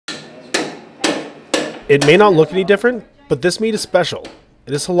It may not look any different, but this meat is special.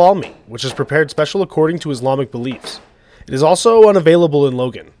 It is halal meat, which is prepared special according to Islamic beliefs. It is also unavailable in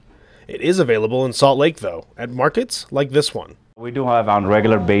Logan. It is available in Salt Lake, though, at markets like this one. We do have on a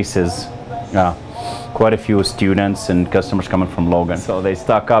regular basis quite a few students and customers coming from Logan. So they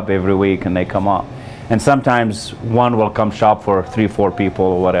stock up every week and they come up. And sometimes one will come shop for 3-4 people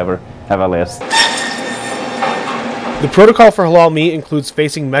or whatever, have a list. The protocol for halal meat includes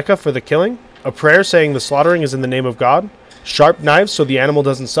facing Mecca for the killing, a prayer saying the slaughtering is in the name of God, sharp knives so the animal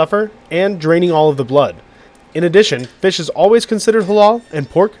doesn't suffer, and draining all of the blood. In addition, fish is always considered halal and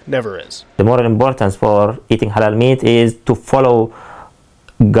pork never is. The moral importance for eating halal meat is to follow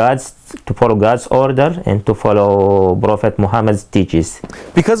God's order and to follow Prophet Muhammad's teachings.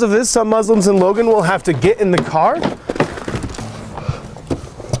 Because of this, some Muslims in Logan will have to get in the car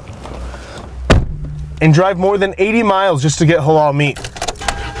and drive more than 80 miles just to get halal meat.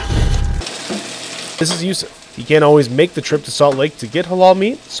 This is Yusuf. He can't always make the trip to Salt Lake to get halal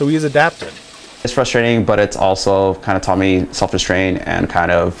meat, so he has adapted. It's frustrating, but it's also kind of taught me self-restraint and kind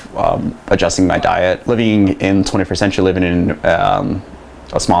of adjusting my diet. Living in 21st century, living in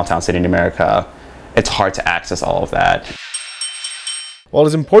a small town city in America, it's hard to access all of that. While it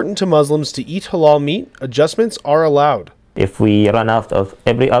is important to Muslims to eat halal meat, adjustments are allowed. If we run out of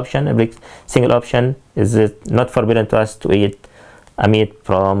every option, every single option, is it not forbidden to us to eat a meat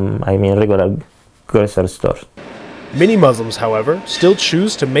from, regular grocery store? Many Muslims, however, still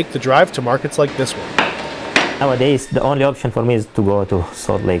choose to make the drive to markets like this one. Nowadays, the only option for me is to go to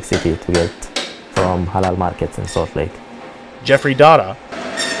Salt Lake City to get from halal markets in Salt Lake. Jeffrey Dahdah,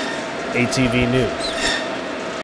 ATV News.